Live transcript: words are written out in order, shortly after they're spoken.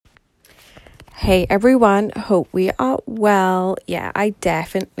Hey everyone, hope we are well. Yeah, I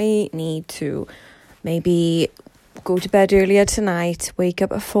definitely need to maybe go to bed earlier tonight, wake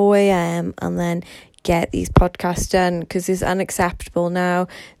up at 4 a.m. and then get these podcasts done because it's unacceptable now.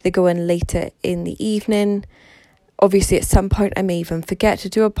 They're going later in the evening. Obviously, at some point, I may even forget to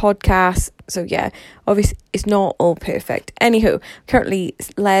do a podcast. So, yeah, obviously, it's not all perfect. Anywho, currently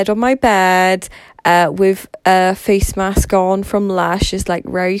laid on my bed with a face mask on from Lush. It's like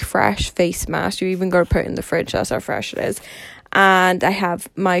very fresh face mask. You even got to put it in the fridge. That's how fresh it is. And I have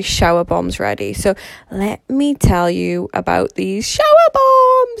my shower bombs ready. So, let me tell you about these shower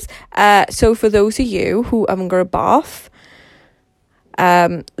bombs. So, for those of you who haven't got a bath,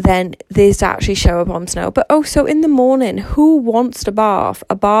 then there's actually shower bombs now. But also in the morning, who wants to bath?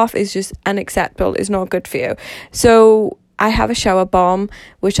 A bath is just unacceptable. It's not good for you. So I have a shower bomb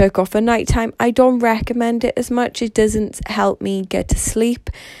which I've got for nighttime. I don't recommend it as much. It doesn't help me get to sleep.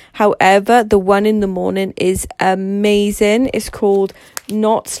 However, the one in the morning is amazing. It's called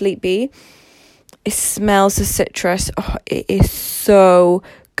Not Sleepy. It smells of citrus. Oh, it is so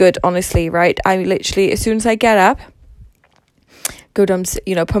good, honestly, right? I literally, as soon as I get up, go down, put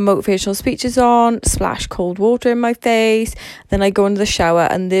motivational speeches on, splash cold water in my face, then I go into the shower,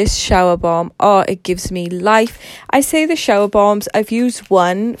 and this shower bomb, it gives me life. I say the shower bombs, I've used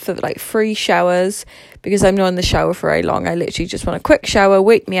one for like 3 showers because I'm not in the shower for very long. I literally just want a quick shower,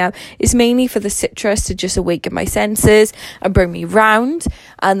 wake me up. It's mainly for the citrus to just awaken my senses and bring me round.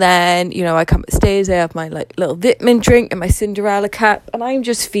 And then, I come upstairs, I have my like little vitamin drink and my Cinderella cup, and I'm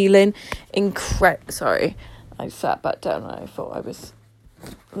just feeling sorry. I sat back down and I thought I was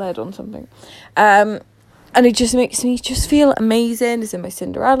led on something. And it just makes me just feel amazing. It's in my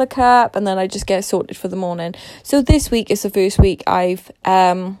Cinderella cup, and then I just get sorted for the morning. So this week is the first week I've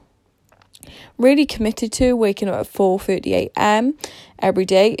really committed to waking up at 4:30 a.m. every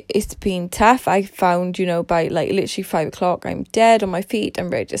day. It's been tough. I found, by like literally 5 o'clock, I'm dead on my feet.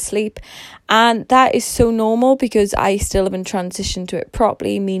 I'm ready to sleep. And that is so normal because I still haven't transitioned to it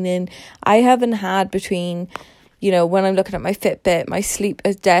properly, meaning I haven't had between, when I'm looking at my Fitbit, my sleep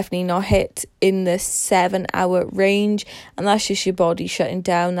has definitely not hit in the 7-hour range. And that's just your body shutting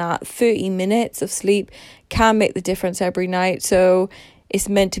down. That 30 minutes of sleep can make the difference every night. So it's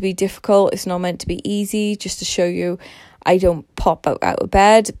meant to be difficult. It's not meant to be easy. Just to show you, I don't pop out of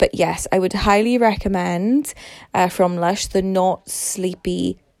bed. But yes, I would highly recommend from Lush the Not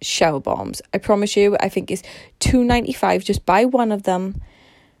Sleepy shower bombs. I promise you, I think it's $2.95. Just buy one of them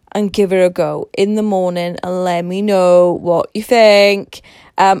and give it a go in the morning and let me know what you think.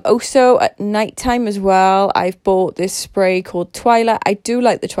 Also at nighttime as well, I've bought this spray called Twilight. I do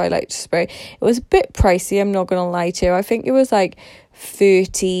like the Twilight spray. It was a bit pricey, I'm not gonna lie to you. I think it was like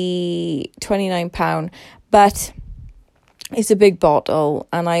 £29, but it's a big bottle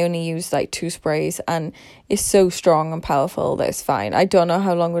and I only use like 2 sprays, and it's so strong and powerful that it's fine. I don't know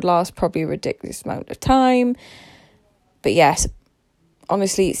how long it would last, probably a ridiculous amount of time. But yes,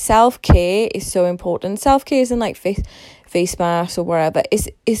 honestly, self-care is so important. Self-care isn't like face masks or whatever. It's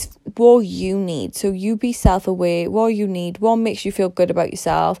what you need. So you be self-aware, what you need, what makes you feel good about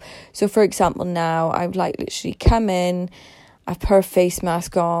yourself. So for example, now I've like literally come in, I've put a face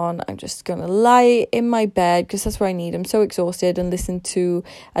mask on, I'm just going to lie in my bed because that's where I need. I'm so exhausted, and listen to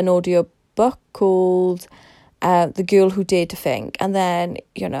an audio book called The Girl Who Dared to Think. And then,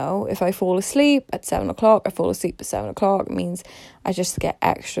 if I fall asleep at 7 o'clock, I fall asleep at 7 o'clock. It means I just get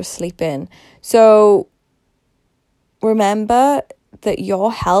extra sleep in. So remember that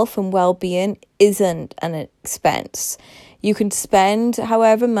your health and well-being isn't an expense. You can spend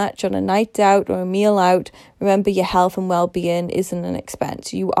however much on a night out or a meal out. Remember, your health and well-being isn't an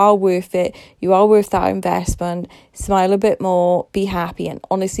expense. You are worth it. You are worth that investment. Smile a bit more. Be happy. And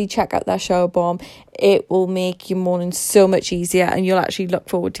honestly, check out that shower bomb. It will make your morning so much easier, and you'll actually look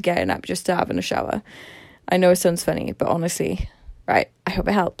forward to getting up just to having a shower. I know it sounds funny, but honestly, right. I hope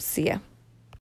it helps. See ya.